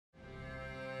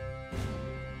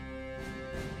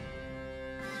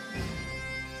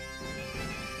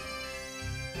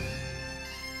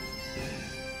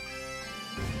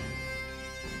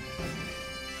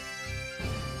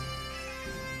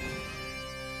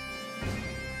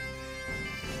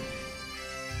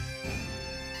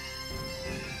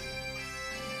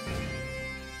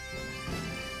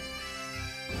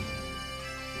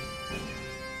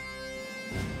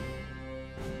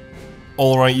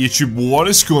Alright YouTube, what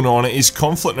is going on? It is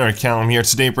ConflctNerd Family here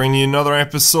today, bringing you another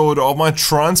episode of my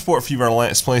Transport Fever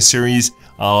Let's Play series,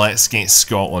 Let's Get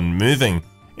Scotland Moving.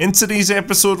 In today's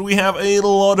episode we have a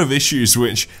lot of issues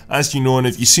which, as you know, and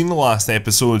if you've seen the last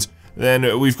episode,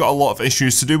 then we've got a lot of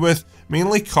issues to do with,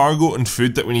 mainly cargo and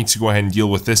food that we need to go ahead and deal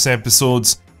with this episode.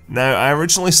 Now, I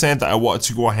originally said that I wanted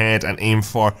to go ahead and aim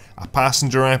for a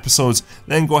passenger episode,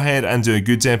 then go ahead and do a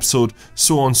goods episode,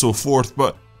 so on and so forth,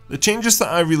 but the changes that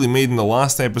I really made in the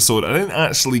last episode, I didn't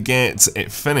actually get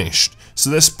it finished. So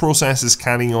this process is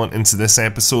carrying on into this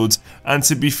episode, and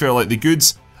to be fair, like the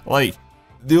goods, like,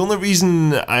 the only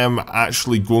reason I am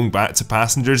actually going back to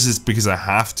passengers is because I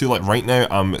have to. Like right now,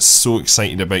 I'm so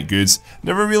excited about goods.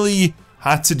 Never really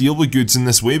had to deal with goods in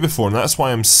this way before, and that's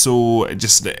why I'm so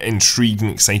just intrigued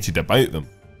and excited about them.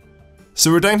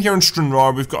 So we're down here in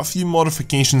Stranraer, we've got a few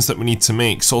modifications that we need to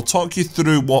make, so I'll talk you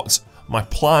through what my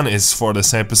plan is for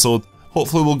this episode.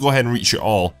 Hopefully we'll go ahead and reach it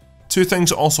all. Two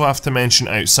things I also have to mention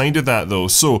outside of that though.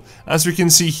 So as we can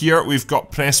see here, we've got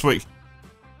Prestwick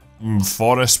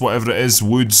Forest, whatever it is,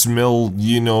 Woods, Mill,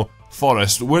 you know,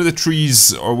 Forest, where the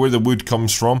trees or where the wood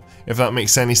comes from, if that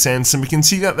makes any sense. And we can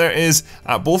see that there is,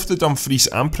 at both the Dumfries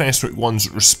and Prestwick ones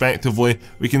respectively,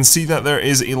 we can see that there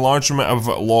is a large amount of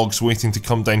logs waiting to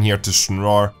come down here to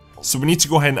Stranraer. So we need to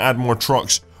go ahead and add more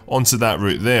trucks onto that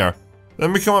route there.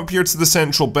 Then we come up here to the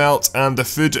central belt and the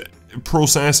food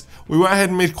process. We went ahead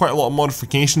and made quite a lot of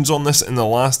modifications on this in the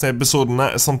last episode, and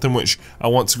that is something which I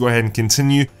want to go ahead and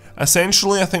continue.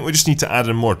 Essentially, I think we just need to add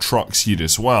in more trucks here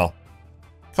as well.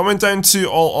 Coming down to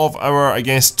all of our, I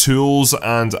guess, tools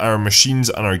and our machines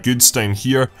and our goods down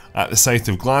here at the south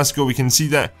of Glasgow, we can see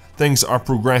that things are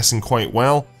progressing quite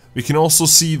well. We can also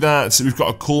see that we've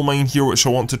got a coal mine here which I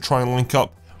want to try and link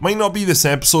up. Might not be this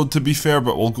episode to be fair,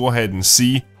 but we'll go ahead and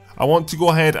see. I want to go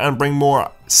ahead and bring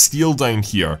more steel down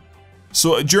here.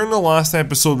 So during the last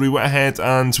episode we went ahead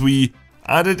and we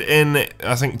added in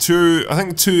I think two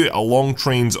long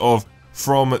trains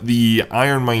from the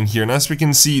iron mine here, and as we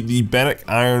can see the Berwick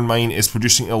iron mine is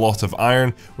producing a lot of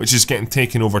iron which is getting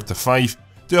taken over to Fife.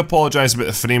 Do apologise about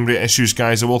the frame rate issues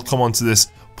guys, I will come on to this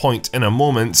point in a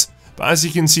moment. But as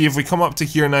you can see, if we come up to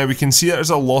here now, we can see that there's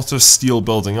a lot of steel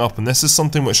building up, and this is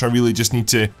something which I really just need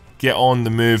to get on the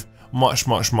move much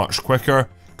quicker.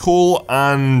 Coal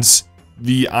and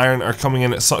the iron are coming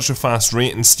in at such a fast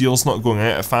rate, and steel's not going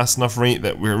out at a fast enough rate,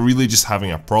 that we're really just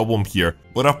having a problem here.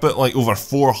 We're up at like over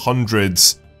 400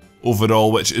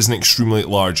 overall, which is an extremely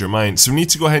large amount, so we need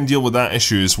to go ahead and deal with that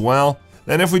issue as well.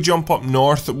 Then if we jump up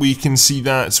north, we can see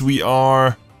that we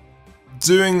are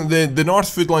doing the north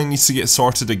food line needs to get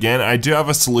sorted again. I do have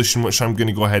a solution which I'm going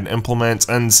to go ahead and implement,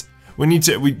 and we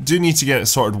do need to get it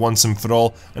sorted once and for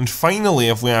all. And finally,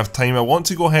 if we have time, I want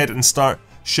to go ahead and start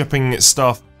shipping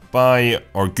stuff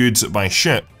goods by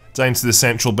ship down to the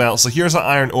central belt. So here's an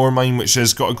iron ore mine which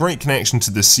has got a great connection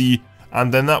to the sea,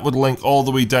 and then that would link all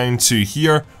the way down to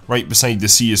here, right beside the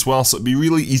sea as well, so it'd be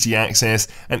really easy access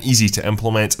and easy to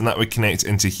implement, and that would connect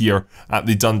into here at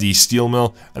the Dundee steel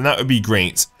mill, and that would be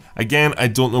great. Again, I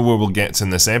don't know where we'll get to in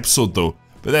this episode though,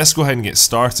 but let's go ahead and get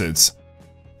started.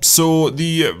 So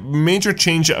the major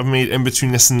change that I've made in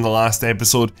between this and the last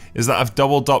episode is that I've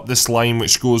doubled up this line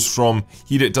which goes from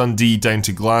here at Dundee down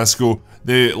to Glasgow.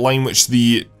 The line which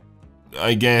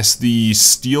I guess the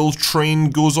steel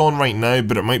train goes on right now,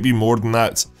 but it might be more than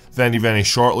that very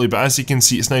shortly. But as you can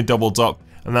see, it's now doubled up,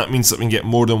 and that means that we can get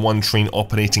more than one train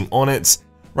operating on it.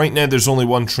 Right now there's only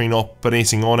one train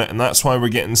operating on it, and that's why we're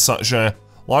getting such a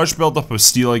large build-up of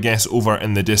steel, I guess, over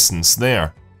in the distance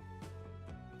there.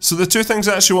 So the two things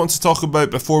I actually want to talk about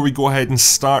before we go ahead and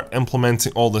start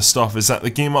implementing all this stuff is that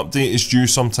the game update is due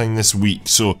sometime this week,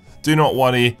 so do not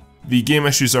worry. The game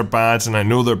issues are bad, and I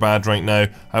know they're bad right now.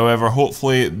 However,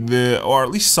 hopefully or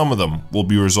at least some of them will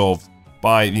be resolved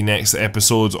by the next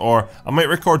episode, or I might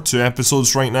record 2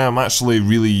 episodes right now. I'm actually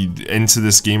really into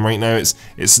this game right now.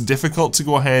 It's difficult to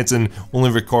go ahead and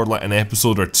only record like an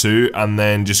episode or 2 and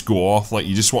then just go off, like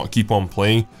you just want to keep on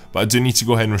playing, but I do need to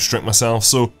go ahead and restrict myself.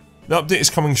 So the update is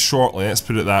coming shortly, let's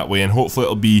put it that way, and hopefully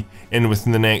it'll be in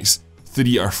within the next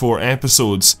 3 or 4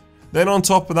 episodes. Then on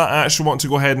top of that, I actually want to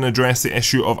go ahead and address the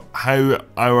issue of how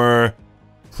our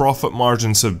profit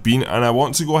margins have been, and I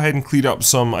want to go ahead and clear up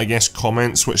some, I guess,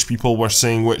 comments which people were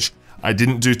saying which I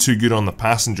didn't do too good on the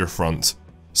passenger front.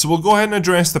 So we'll go ahead and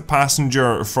address the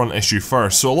passenger front issue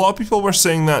first. So a lot of people were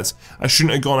saying that I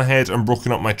shouldn't have gone ahead and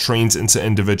broken up my trains into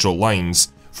individual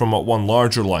lines from one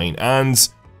larger line, and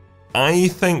I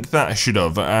think that I should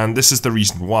have, and this is the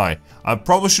reason why. I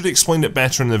probably should have explained it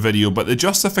better in the video, but the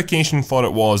justification for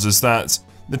it is that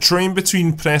the train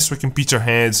between Prestwick and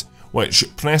Peterhead which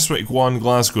Prestwick 1,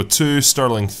 Glasgow 2,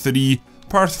 Stirling 3,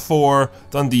 Perth 4,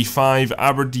 Dundee 5,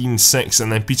 Aberdeen 6,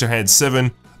 and then Peterhead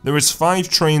 7. There was 5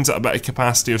 trains at a bit of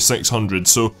capacity of 600,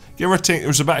 so give or take there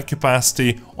was a bit of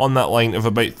capacity on that line of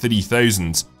about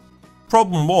 3,000.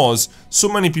 Problem was, so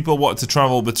many people wanted to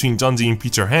travel between Dundee and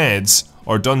Peterheads,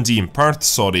 or Dundee and Perth,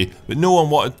 sorry, but no one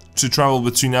wanted to travel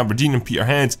between Aberdeen and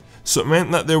Peterhead, so it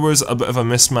meant that there was a bit of a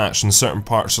mismatch in certain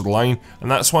parts of the line, and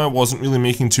that's why I wasn't really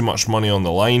making too much money on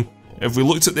the line. If we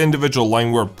looked at the individual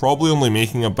line, we're probably only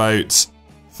making about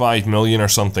 5 million or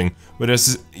something,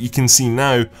 whereas you can see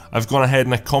now, I've gone ahead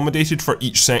and accommodated for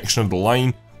each section of the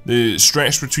line. The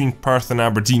stretch between Perth and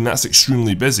Aberdeen, that's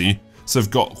extremely busy, so I've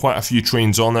got quite a few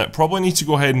trains on it. Probably need to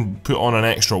go ahead and put on an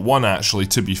extra one actually,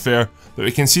 to be fair, but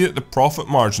we can see that the profit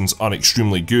margins are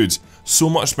extremely good, so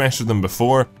much better than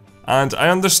before. And I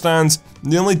understand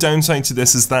the only downside to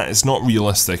this is that it's not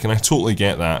realistic, and I totally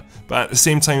get that, but at the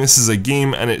same time this is a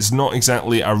game and it's not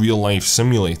exactly a real life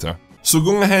simulator. So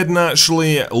going ahead and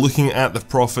actually looking at the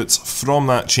profits from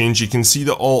that change, you can see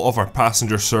that all of our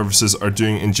passenger services are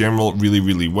doing in general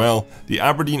really well. The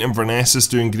Aberdeen Inverness is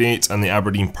doing great, and the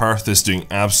Aberdeen Perth is doing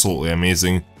absolutely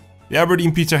amazing. The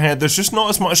Aberdeen Peterhead, there's just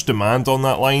not as much demand on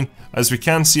that line. As we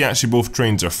can see, actually both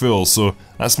trains are full, so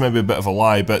that's maybe a bit of a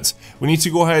lie, but we need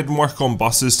to go ahead and work on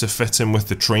buses to fit in with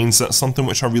the trains. That's something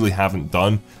which I really haven't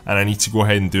done, and I need to go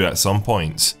ahead and do at some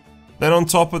point. Then on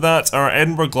top of that, our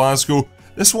Edinburgh-Glasgow,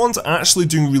 this one's actually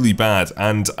doing really bad,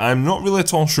 and I'm not really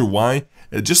at all sure why.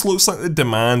 It just looks like the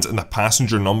demand and the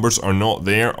passenger numbers are not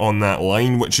there on that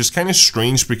line, which is kind of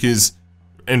strange because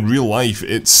in real life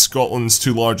it's Scotland's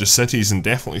 2 largest cities and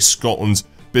definitely Scotland's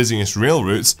busiest rail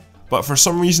routes, but for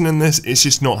some reason in this it's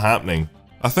just not happening.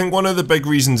 I think one of the big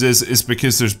reasons is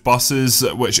because there's buses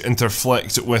which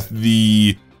interflict with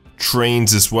the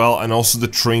trains as well, and also the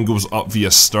train goes up via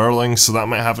Stirling, so that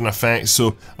might have an effect,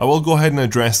 so I will go ahead and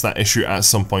address that issue at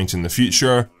some point in the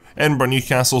future. Edinburgh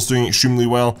Newcastle's doing extremely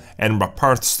well, Edinburgh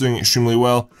Perth's doing extremely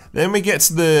well. Then we get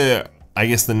to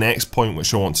the next point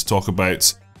which I want to talk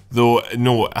about. Though,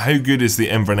 no, how good is the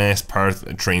Inverness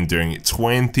Perth train doing?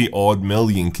 20 odd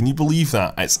million, can you believe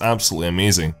that? It's absolutely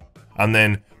amazing. And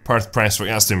then Perth Prestwick,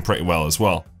 that's doing pretty well as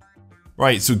well.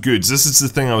 Right, so goods, this is the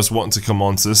thing I was wanting to come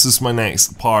on to, this is my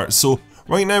next part. So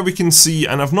right now we can see,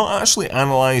 and I've not actually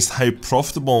analysed how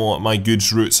profitable my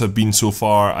goods routes have been so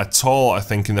far at all, I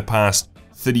think in the past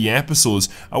 3 episodes.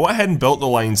 I went ahead and built the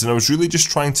lines and I was really just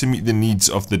trying to meet the needs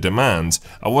of the demand.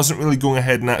 I wasn't really going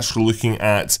ahead and actually looking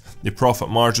at the profit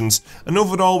margins, and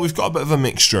overall we've got a bit of a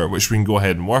mixture which we can go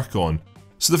ahead and work on.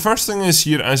 So the first thing is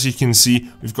here, as you can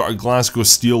see, we've got a Glasgow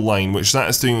steel line, which that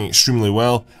is doing extremely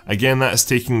well. Again, that is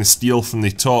taking the steel from the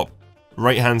top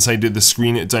right hand side of the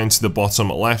screen down to the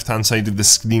bottom left hand side of the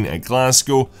screen at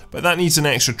Glasgow, but that needs an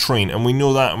extra train and we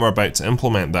know that and we're about to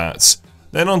implement that.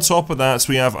 Then on top of that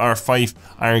we have our Fife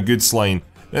iron goods line.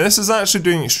 Now this is actually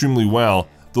doing extremely well,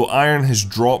 though iron has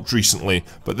dropped recently,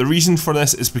 but the reason for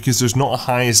this is because there's not a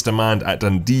highest demand at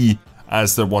Dundee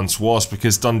as there once was,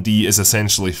 because Dundee is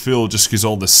essentially full just because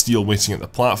all the steel waiting at the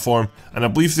platform, and I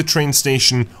believe the train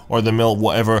station or the mill,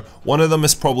 whatever, one of them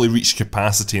has probably reached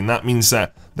capacity, and that means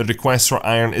that the request for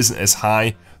iron isn't as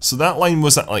high. So that line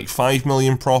was at like 5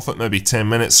 million profit maybe 10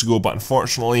 minutes ago, but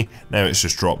unfortunately now it's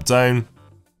just dropped down.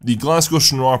 The Glasgow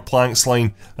Stranraer Planks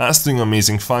line, that's doing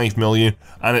amazing, 5 million,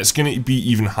 and it's going to be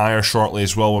even higher shortly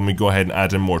as well when we go ahead and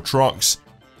add in more trucks.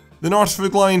 The North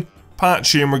Food line,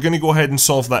 patchy, and we're going to go ahead and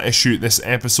solve that issue this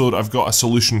episode. I've got a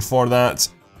solution for that.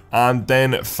 And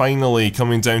then finally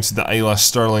coming down to the Isla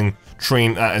Stirling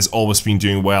train, that has always been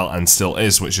doing well and still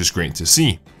is, which is great to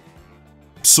see.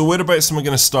 So whereabouts am I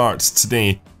going to start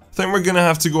today? I think we're going to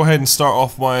have to go ahead and start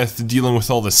off with dealing with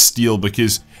all the steel,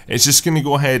 because it's just going to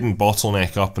go ahead and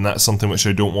bottleneck up, and that's something which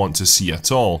I don't want to see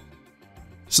at all.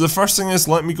 So the first thing is,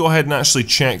 let me go ahead and actually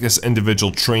check this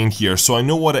individual train here so I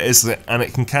know what it is, and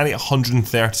it can carry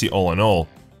 130 all in all.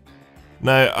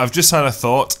 Now, I've just had a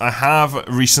thought. I have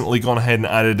recently gone ahead and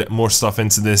added more stuff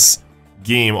into this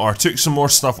game, or took some more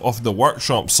stuff off the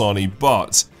workshop, sorry,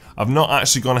 but I've not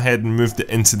actually gone ahead and moved it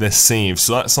into this save,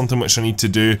 so that's something which I need to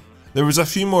do. There was a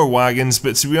few more wagons,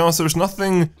 but to be honest, there was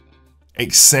nothing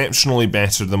exceptionally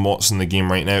better than what's in the game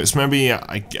right now. It's maybe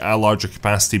a larger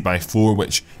capacity by 4,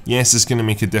 which, yes, is going to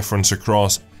make a difference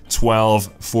across 12,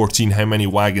 14, how many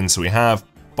wagons we have,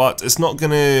 but it's not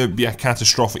going to be a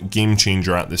catastrophic game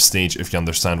changer at this stage, if you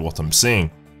understand what I'm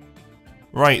saying.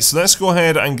 Right, so let's go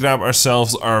ahead and grab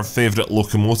ourselves our favourite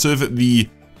locomotive, the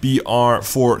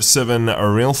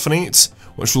BR47 Rail Freight,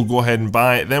 which we'll go ahead and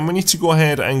buy. Then we need to go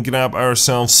ahead and grab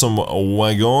ourselves some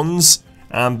wagons,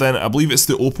 and then I believe it's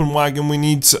the open wagon we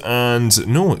need, and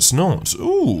no it's not.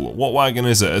 Ooh, what wagon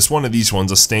is it? It's one of these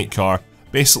ones, a state car,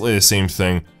 basically the same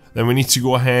thing. Then we need to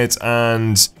go ahead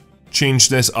and change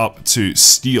this up to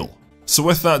steel. So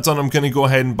with that done, I'm going to go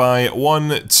ahead and buy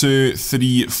 1, 2,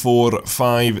 3, 4,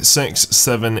 5, 6,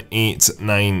 7, 8,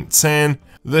 9, 10.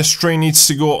 This train needs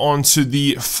to go onto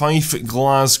the Fife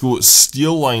Glasgow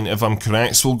steel line if I'm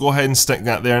correct, so we'll go ahead and stick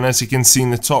that there, and as you can see in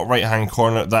the top right hand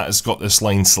corner that has got this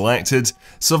line selected.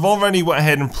 So I've already went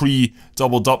ahead and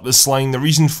doubled up this line. The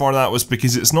reason for that was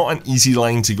because it's not an easy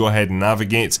line to go ahead and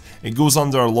navigate. It goes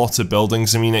under a lot of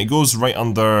buildings. I mean, it goes right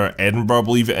under Edinburgh, I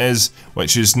believe it is,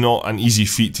 which is not an easy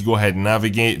feat to go ahead and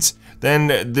navigate.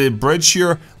 Then the bridge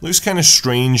here looks kind of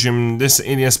strange, and this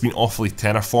area has been awfully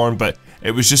terraformed, but it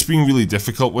was just being really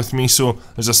difficult with me. So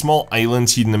there's a small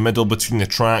island here in the middle between the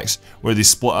tracks where they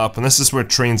split up, and this is where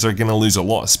trains are going to lose a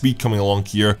lot of speed coming along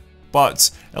here.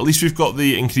 But at least we've got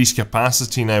the increased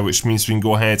capacity now, which means we can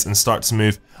go ahead and start to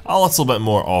move a little bit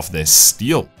more of this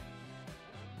steel.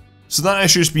 So that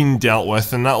issue's been dealt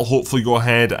with, and that'll hopefully go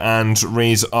ahead and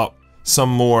raise up some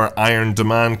more iron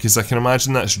demand, because I can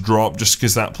imagine that's dropped just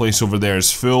because that place over there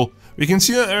is full. We can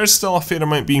see that there is still a fair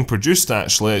amount being produced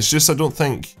actually, it's just I don't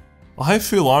think... Well, how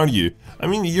full are you? I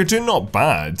mean, you're doing not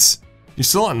bad. You're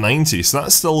still at 90, so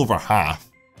that's still over half.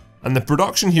 And the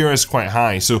production here is quite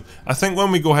high, so I think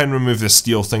when we go ahead and remove this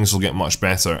steel, things will get much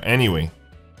better anyway.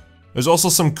 There's also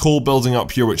some coal building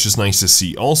up here, which is nice to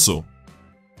see also.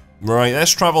 Right,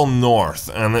 let's travel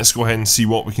north, and let's go ahead and see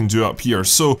what we can do up here.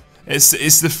 So, it's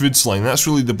the foods line, that's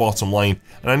really the bottom line,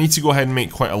 and I need to go ahead and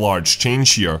make quite a large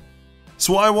change here.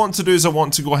 So what I want to do is I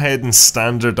want to go ahead and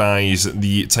standardise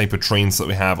the type of trains that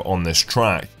we have on this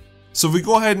track. So if we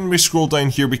go ahead and we scroll down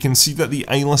here, we can see that the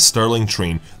Isla Stirling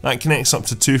train, that connects up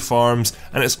to 2 farms,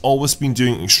 and it's always been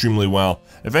doing extremely well.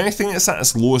 If anything, it's at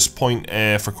its lowest point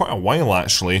for quite a while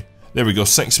actually. There we go,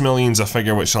 6 million is a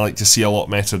figure which I like to see a lot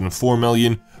better than 4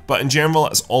 million, but in general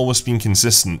it's always been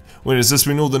consistent. Whereas as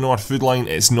we know, the North Food Line,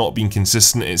 it's not been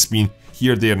consistent, it's been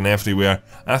here, there and everywhere,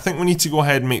 and I think we need to go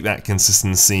ahead and make that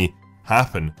consistency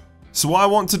happen. So what I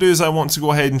want to do is I want to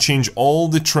go ahead and change all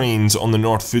the trains on the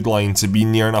North Food Line to be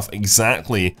near enough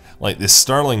exactly like the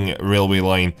Stirling railway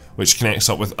line, which connects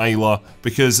up with Isla,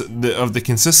 because of the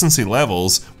consistency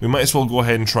levels, we might as well go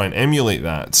ahead and try and emulate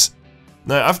that.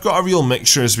 Now I've got a real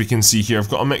mixture, as we can see here. I've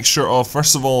got a mixture of,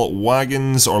 first of all,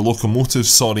 wagons, or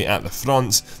locomotives, sorry, at the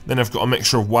front, then I've got a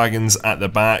mixture of wagons at the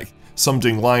back, some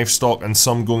doing livestock and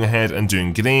some going ahead and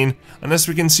doing grain, and as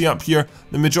we can see up here,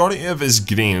 the majority of it is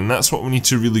grain, and that's what we need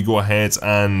to really go ahead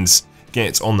and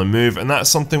get on the move, and that's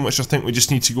something which I think we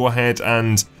just need to go ahead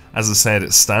and, as I said,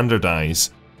 standardise.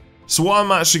 So what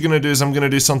I'm actually going to do is I'm going to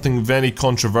do something very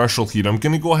controversial here. I'm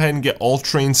going to go ahead and get all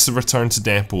trains to return to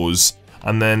depots,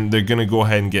 and then they're going to go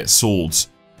ahead and get sold.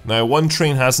 Now one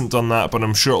train hasn't done that, but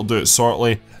I'm sure it'll do it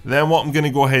shortly. Then what I'm going to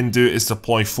go ahead and do is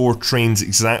deploy 4 trains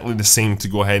exactly the same to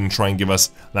go ahead and try and give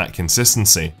us that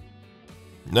consistency.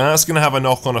 Now that's going to have a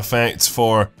knock-on effect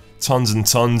for tons and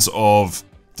tons of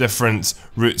different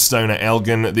routes down at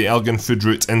Elgin. The Elgin food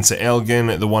route into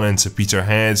Elgin, the one into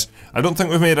Peterhead. I don't think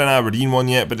we've made an Aberdeen one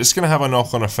yet, but it's going to have a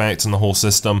knock-on effect on the whole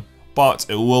system, but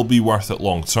it will be worth it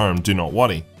long term, do not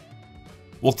worry.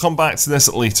 We'll come back to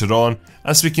this later on.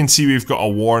 As we can see, we've got a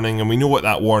warning, and we know what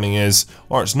that warning is.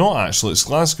 Or it's not actually, it's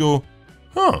Glasgow.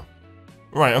 Huh.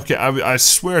 Right, okay, I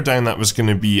swear down that was going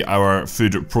to be our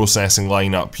food processing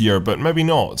line up here, but maybe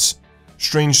not.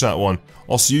 Strange, that one.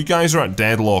 Also, you guys are at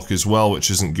deadlock as well, which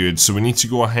isn't good, so we need to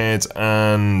go ahead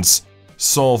and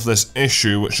solve this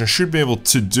issue, which I should be able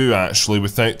to do actually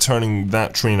without turning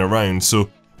that train around. So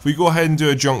if we go ahead and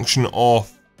do a junction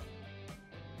off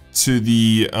to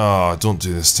the... don't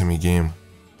do this to me, game.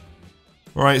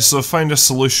 Right, so I found a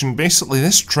solution. Basically,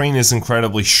 this train is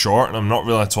incredibly short, and I'm not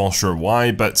really at all sure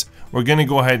why, but we're going to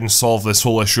go ahead and solve this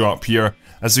whole issue up here.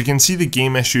 As you can see, the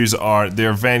game issues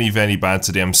they're very, very bad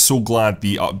today. I'm so glad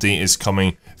the update is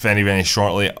coming very, very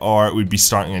shortly, or we'd be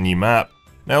starting a new map.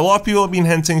 Now, a lot of people have been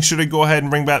hinting, should I go ahead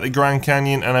and bring back the Grand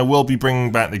Canyon, and I will be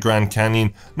bringing back the Grand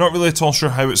Canyon. Not really at all sure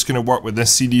how it's going to work with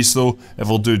this series though, if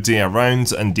I'll do day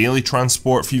around and daily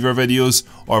transport fever videos,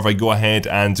 or if I go ahead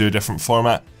and do a different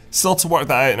format. Still to work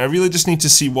that out, and I really just need to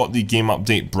see what the game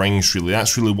update brings really.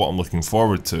 That's really what I'm looking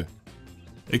forward to.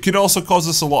 It could also cause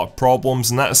us a lot of problems,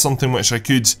 and that is something which I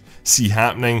could see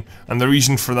happening, and the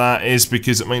reason for that is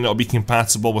because it might not be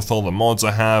compatible with all the mods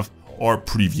I have, or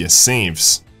previous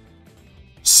saves.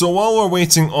 So while we're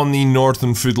waiting on the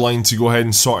northern food line to go ahead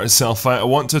and sort itself out, I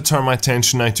want to turn my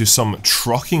attention now to some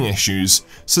trucking issues.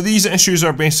 So these issues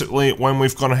are basically when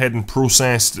we've gone ahead and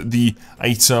processed the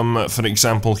item. For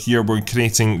example, here we're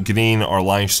creating grain or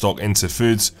livestock into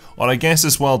foods, or I guess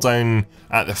as well down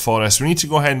at the forest, we need to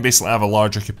go ahead and basically have a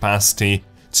larger capacity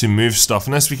to move stuff.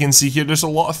 And as we can see here, there's a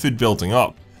lot of food building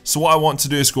up. So what I want to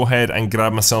do is go ahead and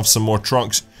grab myself some more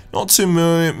trucks, not too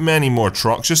many more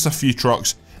trucks, just a few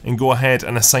trucks, and go ahead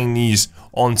and assign these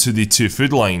onto the 2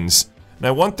 food lines.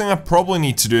 Now one thing I probably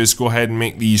need to do is go ahead and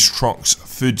make these trucks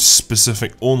food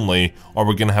specific only, or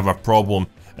we're going to have a problem.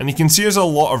 And you can see there's a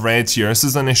lot of red here. This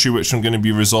is an issue which I'm going to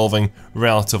be resolving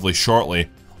relatively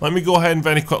shortly. Let me go ahead and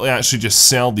very quickly actually just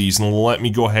sell these, and let me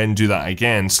go ahead and do that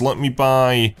again. So let me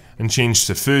buy and change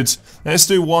to foods. Let's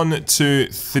do 1, 2,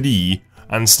 3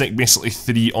 and stick basically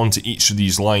 3 onto each of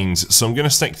these lines. So I'm going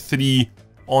to stick 3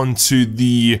 onto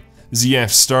the ZF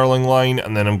Sterling line,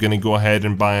 and then I'm going to go ahead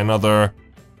and buy another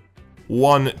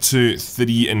 1, 2,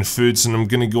 3 in foods, and I'm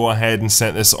going to go ahead and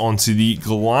set this onto the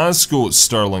Glasgow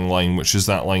Sterling line, which is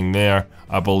that line there,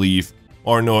 I believe.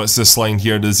 Or no, it's this line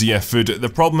here, the ZF food. The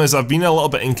problem is I've been a little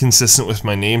bit inconsistent with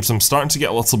my names. I'm starting to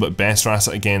get a little bit better at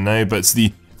it again now, but it's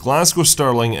the Glasgow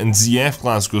Sterling and ZF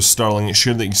Glasgow Sterling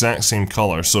share the exact same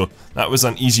colour, so that was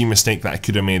an easy mistake that I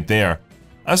could have made there.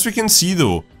 As we can see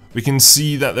though, we can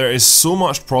see that there is so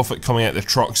much profit coming out of the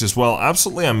trucks as well,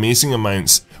 absolutely amazing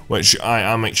amounts, which I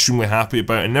am extremely happy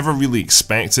about and never really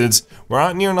expected. We're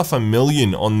at near enough 1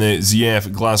 million on the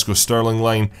ZF Glasgow Sterling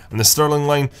line, and the Sterling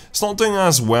line, it's not doing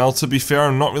as well to be fair.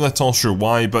 I'm not really at all sure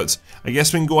why, but I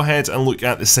guess we can go ahead and look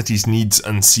at the city's needs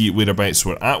and see whereabouts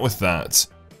we're at with that.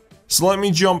 So let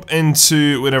me jump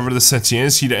into wherever the city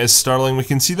is. Here it is, Sterling. We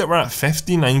can see that we're at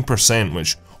 59%,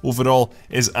 which overall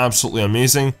is absolutely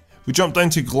amazing. We jump down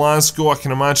to Glasgow, I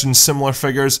can imagine similar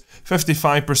figures,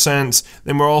 55%,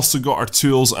 then we've also got our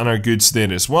tools and our goods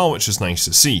there as well, which is nice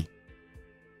to see.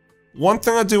 One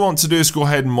thing I do want to do is go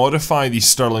ahead and modify the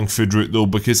Sterling food route though,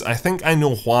 because I think I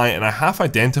know why, and I have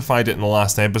identified it in the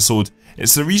last episode.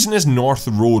 It's the reason is North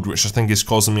Road, which I think is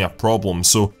causing me a problem.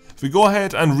 So if we go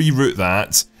ahead and reroute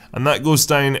that, and that goes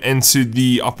down into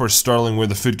the upper Sterling where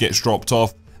the food gets dropped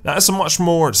off, that is a much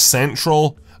more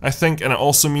central, I think, and it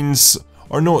also means...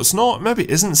 Or no, it's not. Maybe it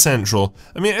isn't central.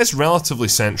 I mean, it is relatively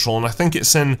central, and I think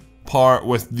it's in part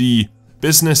with the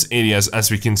business areas, as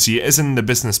we can see. It is in the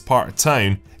business part of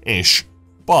town-ish.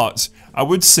 But I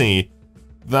would say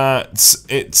that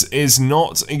it is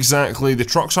not exactly... The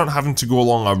trucks aren't having to go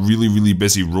along a really, really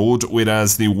busy road,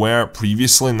 whereas they were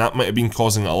previously, and that might have been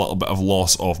causing a little bit of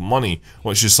loss of money,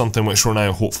 which is something which we're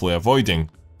now hopefully avoiding.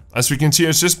 As we can see,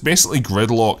 it's just basically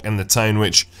gridlock in the town,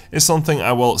 which is something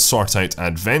I will sort out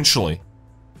eventually.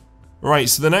 Right,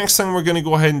 so the next thing we're going to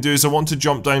go ahead and do is I want to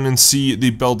jump down and see the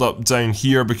build up down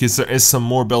here, because there is some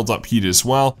more build up here as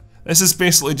well. This is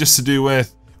basically just to do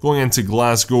with going into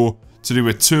Glasgow, to do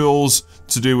with tools,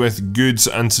 to do with goods,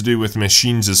 and to do with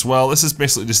machines as well. This is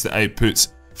basically just the output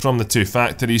from the 2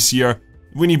 factories here.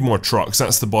 We need more trucks,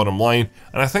 that's the bottom line.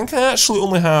 And I think I actually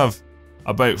only have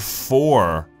about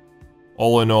 4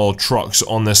 all in all trucks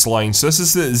on this line. So this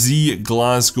is the Z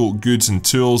Glasgow goods and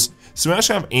tools. So we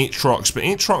actually have 8 trucks, but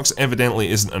 8 trucks evidently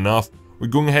isn't enough. We're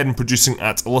going ahead and producing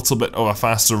at a little bit of a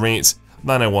faster rate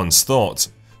than I once thought.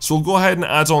 So we'll go ahead and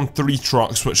add on 3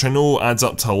 trucks, which I know adds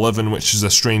up to 11, which is a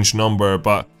strange number,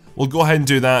 but we'll go ahead and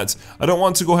do that. I don't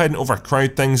want to go ahead and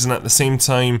overcrowd things, and at the same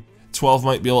time, 12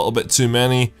 might be a little bit too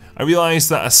many. I realise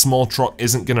that a small truck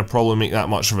isn't going to probably make that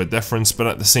much of a difference, but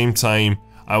at the same time,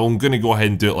 I'm going to go ahead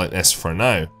and do it like this for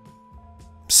now.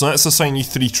 So let's assign you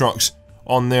 3 trucks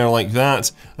on there like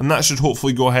that, and that should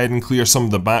hopefully go ahead and clear some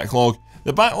of the backlog.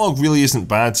 The backlog really isn't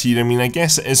bad here. I mean, I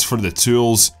guess it is for the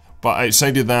tools, but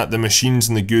outside of that, the machines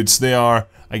and the goods, they are,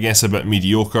 I guess, a bit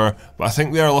mediocre, but I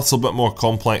think they are a little bit more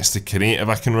complex to create if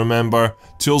I can remember.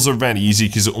 Tools are very easy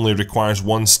because it only requires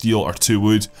 1 steel or 2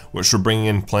 wood, which we're bringing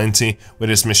in plenty,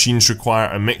 whereas machines require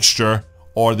a mixture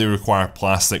or they require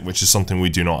plastic, which is something we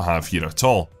do not have here at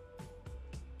all.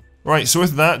 Right, so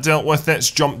with that dealt with,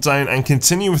 let's jump down and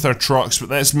continue with our trucks, but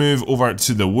let's move over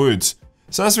to the wood.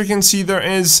 So as we can see, there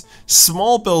is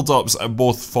small build-ups at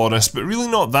both forests, but really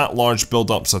not that large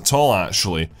build-ups at all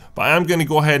actually. But I am going to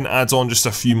go ahead and add on just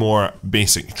a few more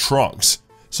basic trucks.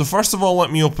 So first of all,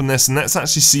 let me open this and let's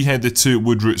actually see how the 2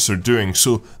 wood routes are doing.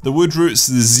 So the wood routes,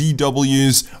 the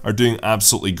ZWs, are doing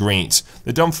absolutely great.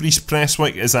 The Dumfries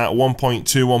Presswick is at 1.2,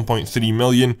 1.3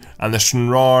 million, and the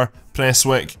Stranraer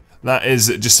Presswick, that is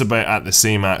just about at the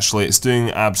same actually. It's doing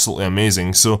absolutely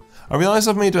amazing. So I realise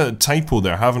I've made a typo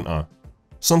there, haven't I?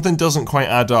 Something doesn't quite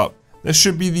add up. This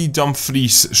should be the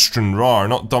Dumfries Stranraer,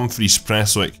 not Dumfries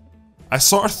Presswick. I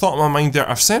sort of thought in my mind there,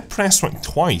 I've said Prestwick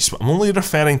twice, but I'm only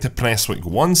referring to Prestwick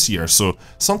once here, so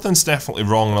something's definitely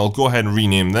wrong, and I'll go ahead and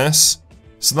rename this.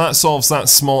 So that solves that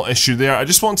small issue there. I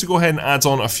just want to go ahead and add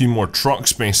on a few more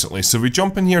trucks basically. So we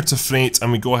jump in here to freight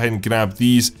and we go ahead and grab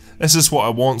these. This is what I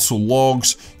want, so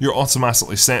logs, you're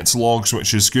automatically set to logs,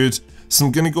 which is good. So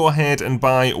I'm going to go ahead and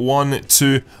buy 1,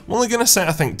 2, I'm only going to set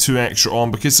I think 2 extra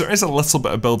on because there is a little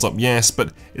bit of build up, yes,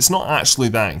 but it's not actually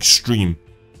that extreme.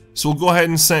 So we'll go ahead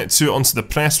and set 2 onto the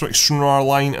Prestwick Stranraer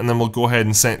line, and then we'll go ahead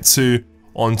and set 2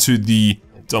 onto the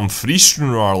Dumfries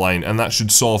Stranraer line, and that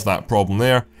should solve that problem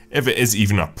there, if it is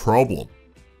even a problem.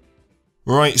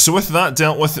 Right, so with that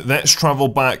dealt with, let's travel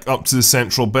back up to the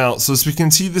central belt. So as we can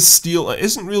see, the steel, it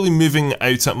isn't really moving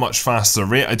out at much faster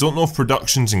rate. I don't know if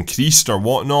production's increased or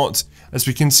whatnot. As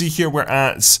we can see here, we're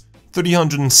at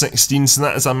 316, so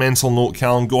that is a mental note,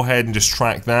 Callum. Go ahead and just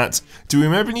track that. Do we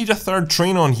maybe need a third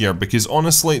train on here? Because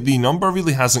honestly, the number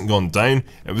really hasn't gone down.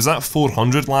 It was at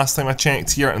 400 last time I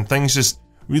checked here, and things just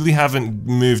really haven't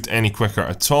moved any quicker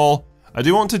at all. I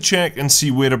do want to check and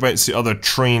see whereabouts the other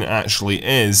train actually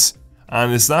is.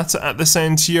 And is that at this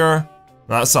end here?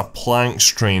 That's a planks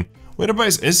train.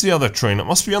 Whereabouts is the other train? It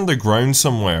must be underground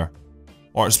somewhere.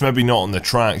 Or it's maybe not on the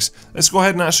tracks. Let's go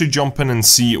ahead and actually jump in and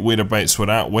see whereabouts we're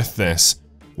at with this.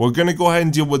 We're going to go ahead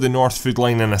and deal with the North Food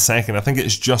line in a second. I think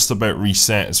it's just about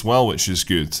reset as well, which is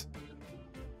good.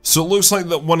 So it looks like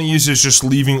that one of you is just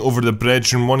leaving over the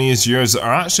bridge, and one of yours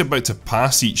are actually about to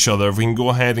pass each other. If we can go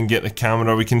ahead and get the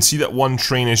camera, we can see that one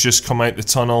train has just come out the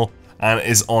tunnel and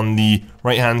is on the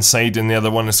right hand side, and the other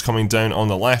one is coming down on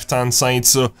the left hand side.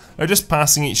 So they're just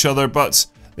passing each other, but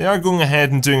they are going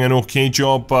ahead and doing an okay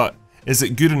job. But is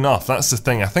it good enough? That's the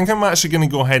thing. I think I'm actually going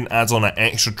to go ahead and add on an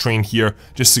extra train here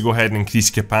just to go ahead and increase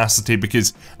capacity,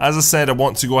 because as I said, I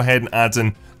want to go ahead and add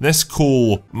in this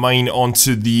coal mine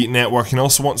onto the network, and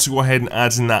also want to go ahead and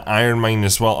add in that iron mine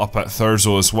as well up at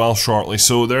Thurso as well shortly.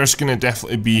 So there's going to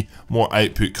definitely be more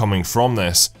output coming from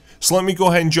this. So let me go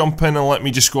ahead and jump in, and let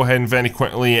me just go ahead and very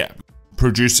quickly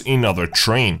produce another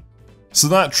train. So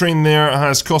that train there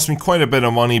has cost me quite a bit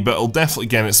of money, but it'll definitely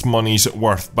get its money's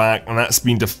worth back, and that's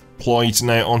been deployed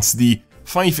now onto the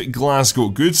Fife Glasgow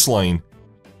goods line.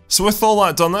 So with all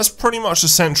that done, that's pretty much the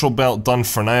central belt done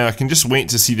for now. I can just wait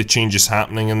to see the changes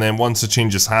happening, and then once the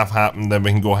changes have happened, then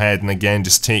we can go ahead and again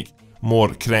just take more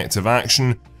corrective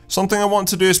action. Something I want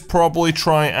to do is probably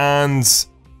try and...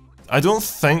 I don't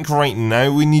think right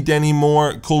now we need any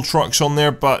more coal trucks on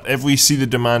there, but if we see the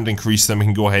demand increase, then we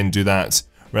can go ahead and do that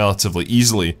relatively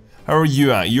easily. How are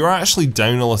you at? You're actually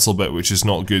down a little bit, which is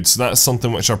not good, so that's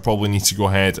something which I probably need to go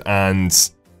ahead and...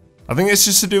 I think it's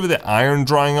just to do with the iron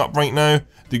drying up right now.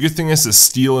 The good thing is that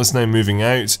steel is now moving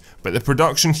out, but the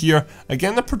production here,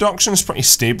 again the production is pretty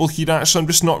stable here actually. I'm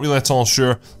just not really at all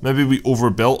sure. Maybe we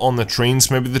overbuilt on the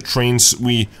trains, maybe the trains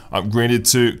we upgraded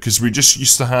to, because we just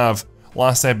used to have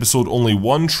last episode only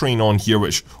one train on here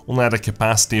which only had a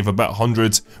capacity of about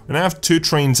 100. We now have 2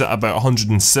 trains at about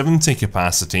 170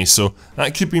 capacity, so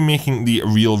that could be making the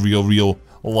real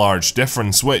large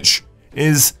difference, which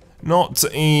is not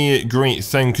a great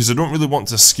thing because I don't really want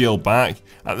to scale back.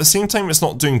 At the same time, it's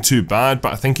not doing too bad,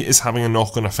 but I think it is having a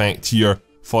knock-on effect here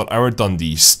for our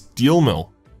Dundee steel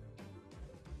mill.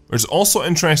 There's also,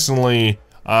 interestingly,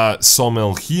 a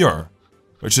sawmill here,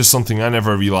 which is something I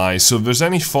never realised. So if there's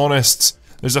any forests,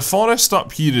 there's a forest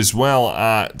up here as well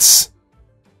at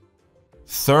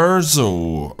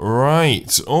Thurso.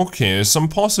 Right, okay, there's some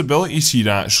possibilities here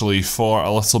actually for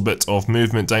a little bit of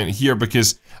movement down here,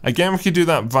 because again we could do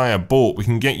that via boat. We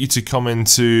can get you to come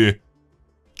into...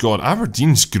 God,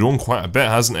 Aberdeen's grown quite a bit,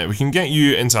 hasn't it? We can get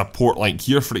you into a port like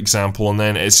here, for example, and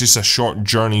then it's just a short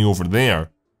journey over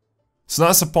there. So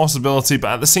that's a possibility,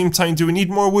 but at the same time, do we need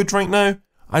more wood right now?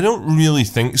 I don't really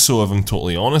think so, if I'm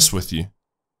totally honest with you.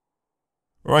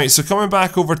 Right, so coming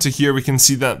back over to here, we can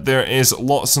see that there is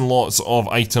lots and lots of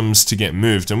items to get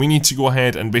moved, and we need to go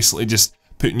ahead and basically just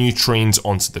put new trains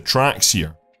onto the tracks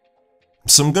here.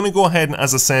 So I'm going to go ahead and,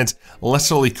 as I said,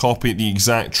 literally copy the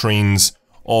exact trains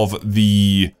of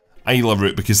the Isla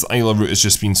route, because the Isla route has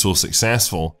just been so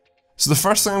successful. So the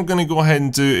first thing I'm going to go ahead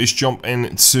and do is jump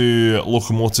into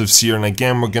locomotives here, and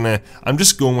again I'm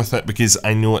just going with it because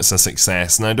I know it's a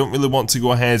success, and I don't really want to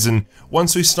go ahead and,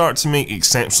 once we start to make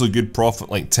exceptionally good profit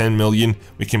like 10 million,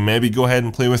 we can maybe go ahead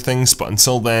and play with things, but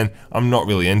until then, I'm not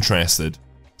really interested.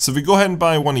 So if we go ahead and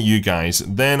buy one of you guys,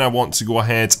 then I want to go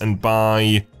ahead and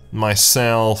buy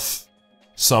myself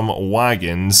some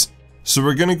wagons. So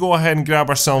we're going to go ahead and grab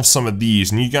ourselves some of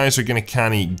these, and you guys are going to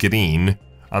carry grain.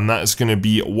 And that is going to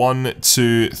be 1,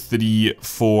 2, 3,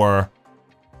 4,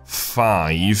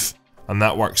 5. and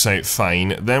that works out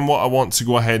fine. Then what I want to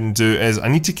go ahead and do is I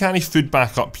need to carry food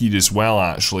back up here as well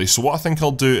actually. So what I think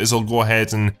I'll do is I'll go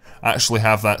ahead and actually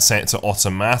have that set to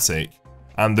automatic.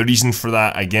 And the reason for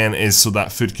that again is so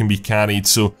that food can be carried.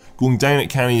 So going down it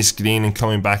carries grain and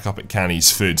coming back up it carries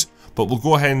food. But we'll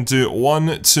go ahead and do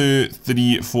 1, 2,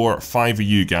 3, 4, 5 of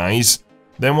you guys.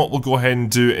 Then what we'll go ahead and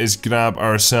do is grab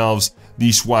ourselves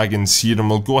these wagons here and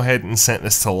we'll go ahead and set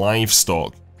this to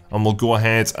livestock. And we'll go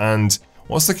ahead and,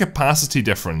 what's the capacity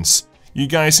difference? You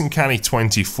guys can carry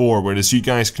 24, whereas you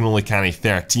guys can only carry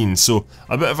 13, so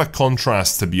a bit of a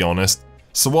contrast to be honest.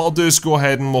 So what I'll do is go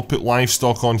ahead and we'll put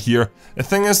livestock on here. The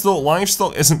thing is though,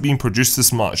 livestock isn't being produced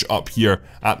as much up here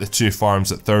at the 2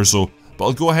 farms at Thurso, but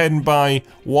I'll go ahead and buy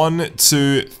 1,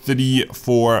 2, 3,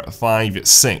 4, 5,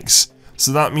 6.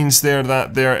 So that means there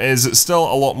that there is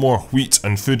still a lot more wheat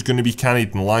and food going to be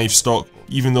carried in livestock,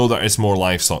 even though there is more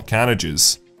livestock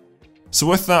carriages. So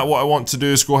with that, what I want to do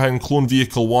is go ahead and clone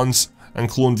vehicle once, and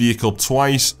clone vehicle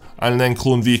twice, and then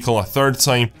clone vehicle a third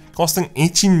time, costing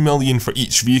 18 million for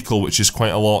each vehicle, which is quite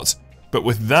a lot. But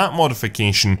with that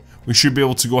modification, we should be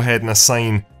able to go ahead and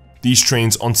assign these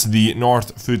trains onto the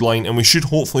North Food Line, and we should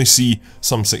hopefully see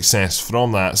some success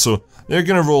from that. So they're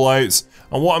going to roll out,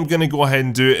 and what I'm going to go ahead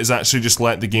and do is actually just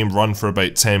let the game run for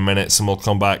about 10 minutes, and we'll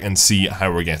come back and see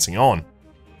how we're getting on.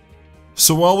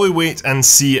 So while we wait and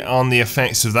see on the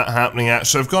effects of that happening,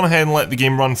 actually I've gone ahead and let the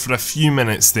game run for a few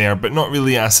minutes there, but not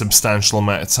really a substantial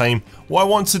amount of time. What I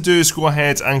want to do is go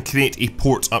ahead and create a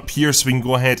port up here so we can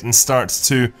go ahead and start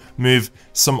to move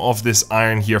some of this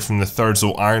iron here from the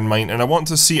Thurso iron mine. And I want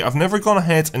to see, I've never gone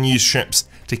ahead and used ships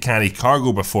to carry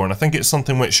cargo before, and I think it's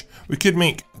something which we could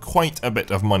make quite a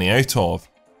bit of money out of.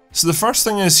 So the first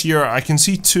thing is here, I can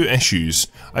see 2 issues.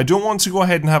 I don't want to go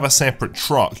ahead and have a separate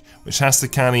truck which has to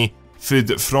carry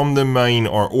food from the mine,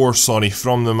 or ore, sorry,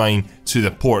 from the mine to the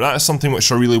port. That is something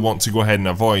which I really want to go ahead and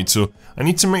avoid. So I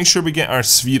need to make sure we get our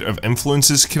sphere of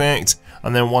influences correct,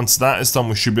 and then once that is done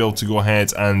we should be able to go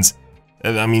ahead and,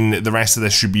 I mean, the rest of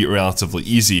this should be relatively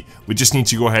easy. We just need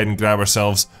to go ahead and grab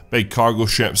ourselves big cargo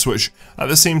ships, which at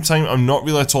the same time I'm not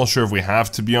really at all sure if we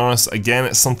have, to be honest. Again,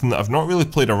 it's something that I've not really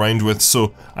played around with,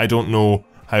 so I don't know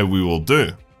how we will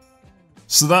do.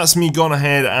 So that's me gone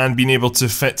ahead and being able to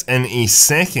fit in a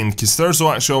second, because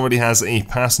Thurso actually already has a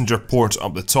passenger port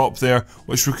up the top there,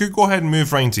 which we could go ahead and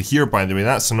move round to here, by the way.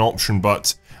 That's an option,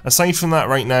 but aside from that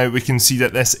right now, we can see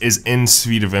that this is in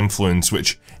Sphere of Influence,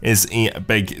 which is a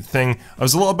big thing. I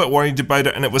was a little bit worried about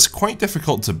it, and it was quite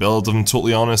difficult to build, if I'm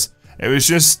totally honest. It was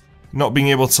just not being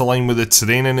able to align with the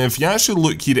terrain, and if you actually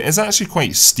look here, it is actually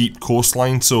quite steep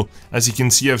coastline, so as you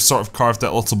can see I've sort of carved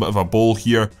out a little bit of a bowl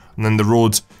here, and then the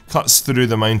road cuts through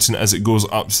the mountain as it goes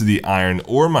up to the iron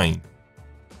ore mine.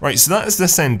 Right, so that is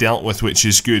this end dealt with, which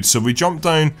is good. So we jump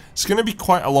down, it's going to be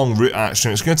quite a long route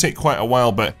actually, it's going to take quite a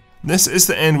while, but this is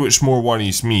the end which more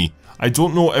worries me. I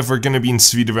don't know if we're going to be in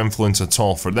Sphere of Influence at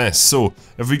all for this, so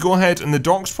if we go ahead, and the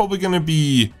dock's probably going to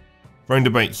be round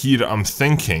about here I'm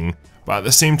thinking, but at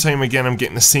the same time again I'm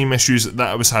getting the same issues that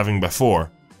I was having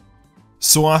before.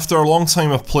 So after a long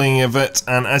time of playing of it,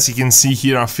 and as you can see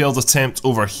here, a failed attempt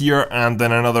over here, and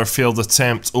then another failed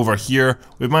attempt over here,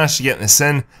 we've managed to get this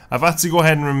in. I've had to go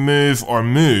ahead and remove, or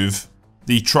move,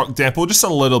 the truck depot just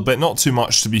a little bit, not too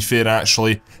much to be fair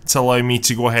actually, to allow me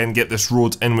to go ahead and get this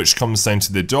road in which comes down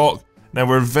to the dock. Now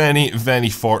we're very, very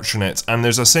fortunate, and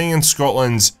there's a saying in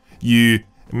Scotland, you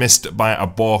missed by a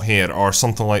ball hair, or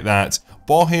something like that.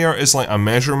 Ball hair is like a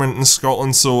measurement in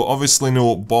Scotland, so obviously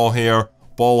no ball hair.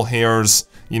 Ball hairs,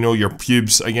 you know, your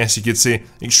pubes, I guess you could say,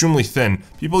 extremely thin.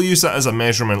 People use that as a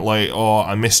measurement, like, oh,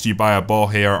 I missed you by a ball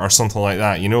hair or something like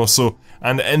that, you know. So,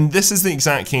 and this is the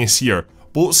exact case here.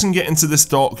 Boats can get into this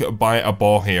dock by a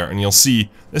ball hair, and you'll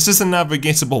see this is the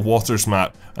navigatable waters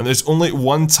map, and there's only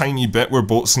one tiny bit where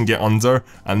boats can get under,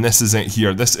 and this is it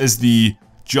here. This is the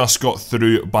just got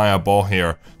through by a ball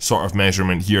hair sort of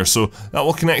measurement here. So that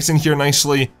will connect in here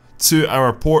nicely to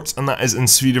our port, and that is in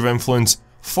Sphere of Influence.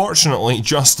 Fortunately,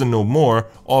 just to know more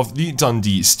of the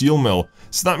Dundee steel mill.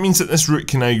 So that means that this route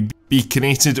can now be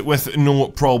created with no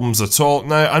problems at all.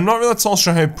 Now, I'm not really at all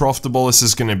sure how profitable this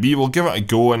is going to be. We'll give it a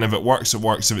go, and if it works, it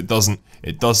works. If it doesn't,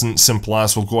 it doesn't. Simple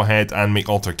as. We'll go ahead and make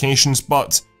alterations,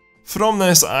 but from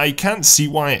this, I can't see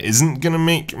why it isn't going to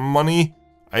make money.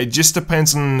 It just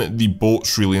depends on the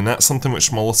boats, really, and that's something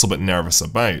which I'm a little bit nervous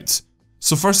about.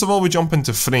 So first of all, we jump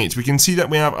into freight. We can see that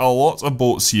we have a lot of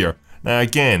boats here. Now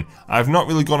again, I've not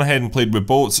really gone ahead and played with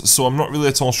boats, so I'm not really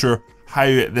at all sure how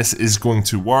this is going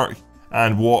to work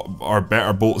and what are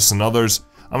better boats than others.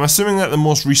 I'm assuming that the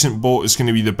most recent boat is going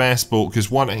to be the best boat because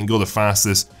 1, it can go the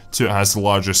fastest, 2, it has the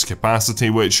largest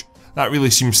capacity, which that really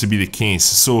seems to be the case.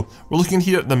 So we're looking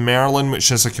here at the Merlin, which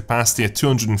has a capacity of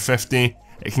 250.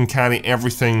 It can carry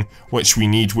everything which we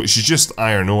need, which is just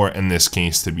iron ore in this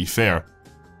case, to be fair.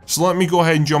 So let me go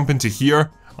ahead and jump into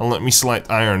here, and let me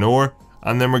select iron ore,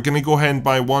 and then we're going to go ahead and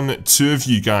buy 2 of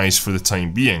you guys for the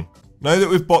time being. Now that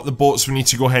we've bought the boats, we need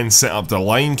to go ahead and set up the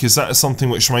line, because that is something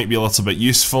which might be a little bit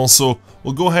useful. So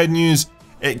we'll go ahead and use,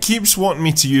 it keeps wanting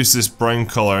me to use this brown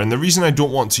colour, and the reason I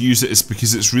don't want to use it is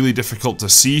because it's really difficult to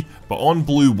see, but on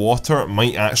blue water it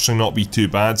might actually not be too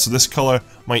bad, so this colour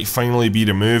might finally be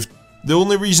removed. The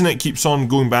only reason it keeps on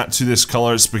going back to this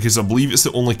colour is because I believe it's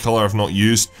the only colour I've not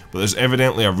used, but there's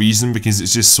evidently a reason because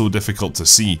it's just so difficult to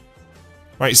see.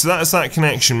 Right, so that is that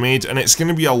connection made, and it's going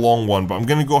to be a long one, but I'm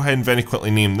going to go ahead and very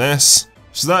quickly name this.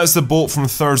 So that is the boat from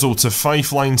Thurso to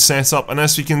Fife line setup, and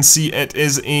as we can see,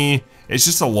 it's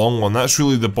just a long one. That's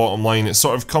really the bottom line. It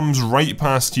sort of comes right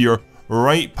past here,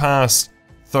 right past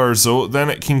Thurso,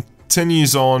 then it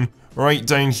continues on right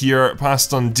down here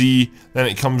past Dundee, then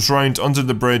it comes round under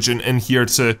the bridge and in here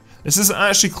to, this is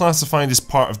actually classified as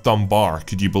part of Dunbar,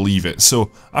 could you believe it?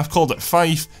 So I've called it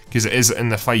Fife because it is in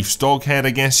the Fife's doghead,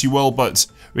 I guess you will, but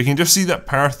we can just see that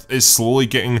Perth is slowly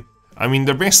getting, I mean,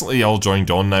 they're basically all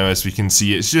joined on now, as we can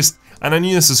see. It's just, and I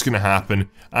knew this was going to happen,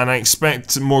 and I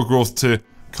expect more growth to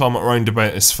come around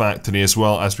about this factory as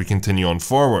well as we continue on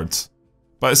forward.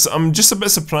 But I'm just a bit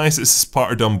surprised this is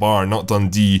part of Dunbar, not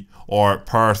Dundee, or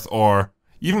Perth, or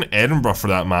even Edinburgh for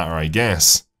that matter, I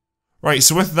guess. Right,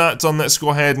 so with that done, let's go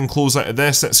ahead and close out of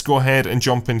this. Let's go ahead and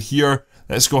jump in here.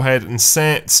 Let's go ahead and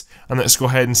set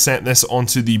this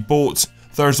onto the boat,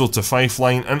 Thurso to Fife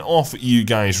line, and off you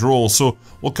guys roll. So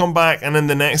we'll come back, and in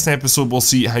the next episode we'll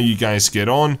see how you guys get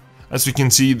on. As we can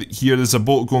see here, there's a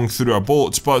boat going through our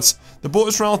boat, but the boat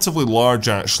is relatively large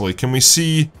actually. Can we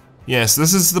see? Yes,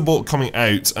 this is the boat coming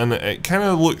out, and it kind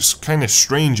of looks kind of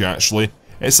strange actually.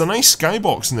 It's a nice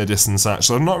skybox in the distance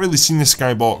actually. I've not really seen the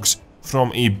skybox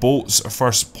from a boat's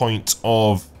first point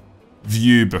of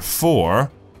view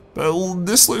before, but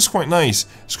this looks quite nice.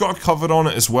 It's got a cover on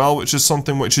it as well, which is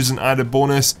something which is an added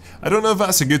bonus. I don't know if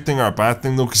that's a good thing or a bad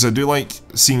thing though, because I do like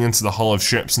seeing into the hull of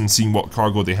ships and seeing what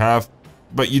cargo they have,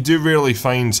 but you do rarely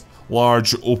find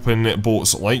large open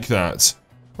boats like that.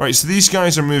 Right, so these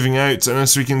guys are moving out, and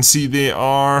as we can see they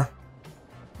are,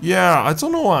 yeah, I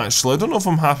don't know actually, I don't know if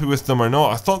I'm happy with them or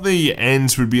not. I thought the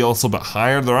ends would be a little bit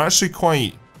higher. They're actually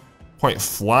quite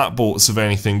flat boats if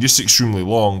anything, just extremely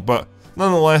long, but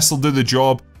nonetheless they'll do the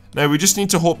job. Now we just need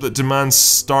to hope that demand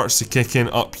starts to kick in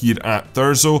up here at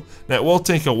Thurso. Now it will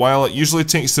take a while. It usually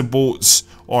takes the boats,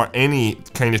 or any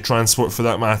kind of transport for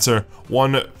that matter,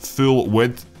 one full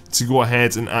width to go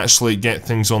ahead and actually get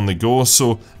things on the go,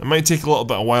 so it might take a little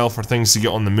bit of a while for things to get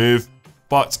on the move,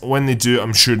 but when they do,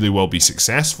 I'm sure they will be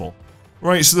successful.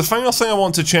 Right, so the final thing I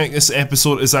want to check this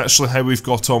episode is actually how we've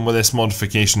got on with this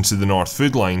modification to the North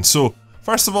Food Line. So,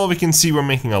 first of all, we can see we're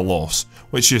making a loss,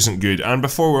 which isn't good, and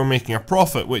before we're making a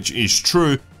profit, which is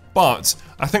true, but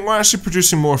I think we're actually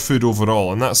producing more food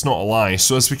overall, and that's not a lie.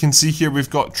 So as we can see here, we've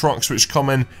got trucks which come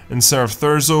in and serve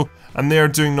Thurso, and they are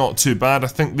doing not too bad. I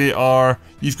think they are,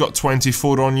 you've got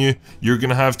 24 on you, you're going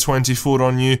to have 24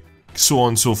 on you, so on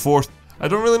and so forth. I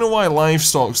don't really know why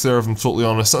livestock's there, if I'm totally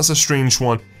honest. That's a strange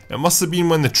one. It must have been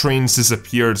when the trains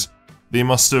disappeared. They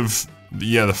must have,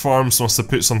 yeah, the farms must have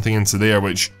put something into there,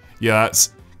 which, yeah,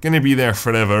 that's going to be there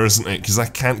forever, isn't it? Because I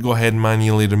can't go ahead and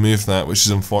manually remove that, which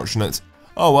is unfortunate.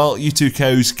 Oh well, you two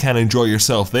cows can enjoy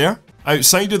yourself there.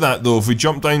 Outside of that though, if we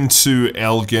jump down to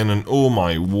Elgin, and oh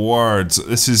my word,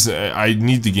 this is, I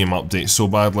need the game update so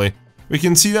badly. We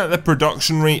can see that the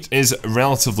production rate is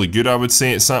relatively good, I would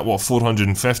say. It's at, what,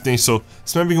 450, so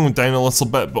it's maybe going down a little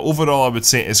bit, but overall I would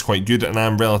say it's quite good, and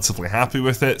I'm relatively happy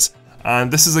with it.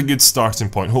 And this is a good starting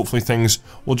point. Hopefully things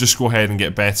will just go ahead and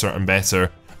get better and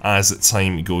better as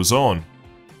time goes on.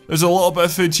 There's a little bit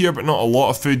of food here, but not a lot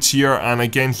of food here, and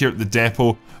again here at the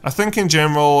depot, I think in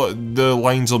general the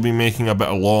lines will be making a bit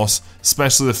of loss,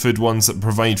 especially the food ones that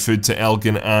provide food to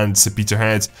Elgin and to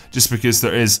Peterhead, just because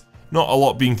there is not a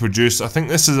lot being produced. I think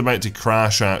this is about to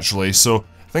crash actually, so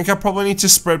I think I probably need to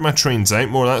spread my trains out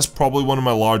more. That's probably one of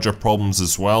my larger problems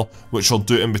as well, which I'll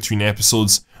do in between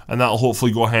episodes, and that'll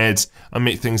hopefully go ahead and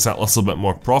make things that little bit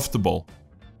more profitable.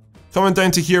 Coming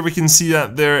down to here, we can see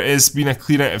that there has been a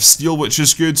clear out of steel, which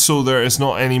is good, so there is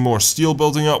not any more steel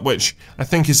building up, which I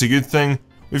think is a good thing.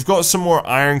 We've got some more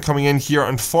iron coming in here.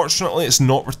 Unfortunately, it's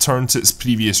not returned to its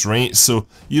previous rate, so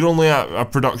you're only at a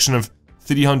production of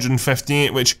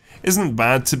 358, which isn't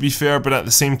bad to be fair, but at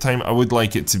the same time, I would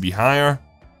like it to be higher.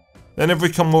 Then if we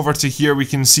come over to here, we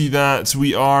can see that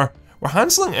we're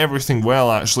handling everything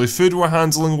well, actually. Food we're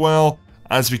handling well,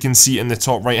 as we can see in the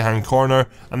top right hand corner,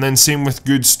 and then same with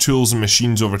goods, tools and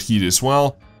machines over here as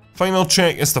well. Final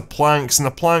check is the planks, and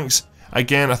the planks,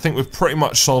 again, I think we've pretty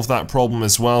much solved that problem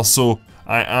as well, so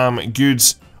I am good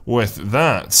with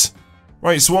that.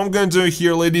 Right, so what I'm going to do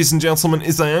here, ladies and gentlemen,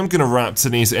 is I am going to wrap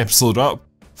today's episode up.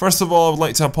 First of all, I would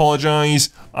like to apologise.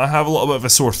 I have a little bit of a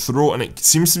sore throat and it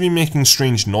seems to be making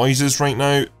strange noises right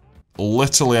now.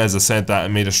 Literally, as I said that, it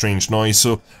made a strange noise,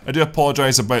 so I do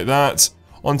apologise about that.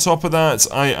 On top of that,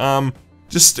 I am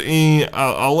just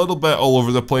a little bit all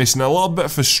over the place and a little bit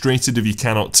frustrated, if you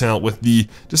cannot tell, with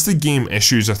just the game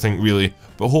issues, I think, really.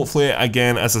 But hopefully,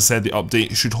 again, as I said, the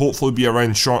update should hopefully be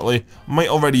around shortly. Might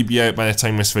already be out by the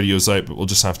time this video is out, but we'll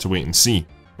just have to wait and see.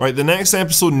 Right, the next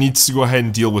episode needs to go ahead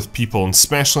and deal with people, and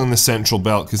especially in the central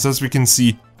belt, because as we can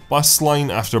see, bus line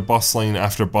after bus line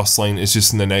after bus line is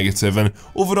just in the negative, and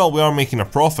overall we are making a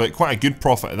profit, quite a good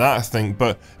profit at that, I think,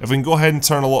 but if we can go ahead and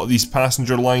turn a lot of these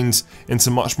passenger lines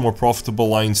into much more profitable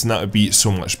lines, then that would be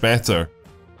so much better.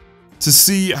 To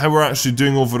see how we're actually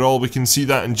doing overall, we can see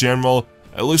that in general,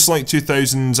 it looks like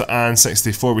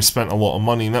 2064 we spent a lot of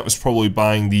money, and that was probably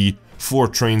buying the 4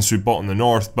 trains we bought in the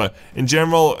north, but in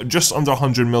general, just under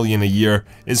 100 million a year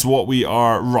is what we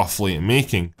are roughly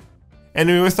making.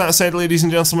 Anyway, with that said, ladies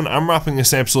and gentlemen, I'm wrapping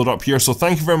this episode up here, so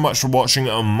thank you very much for watching.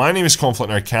 My name is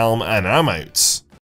ConflctNerd Callum, and I'm out.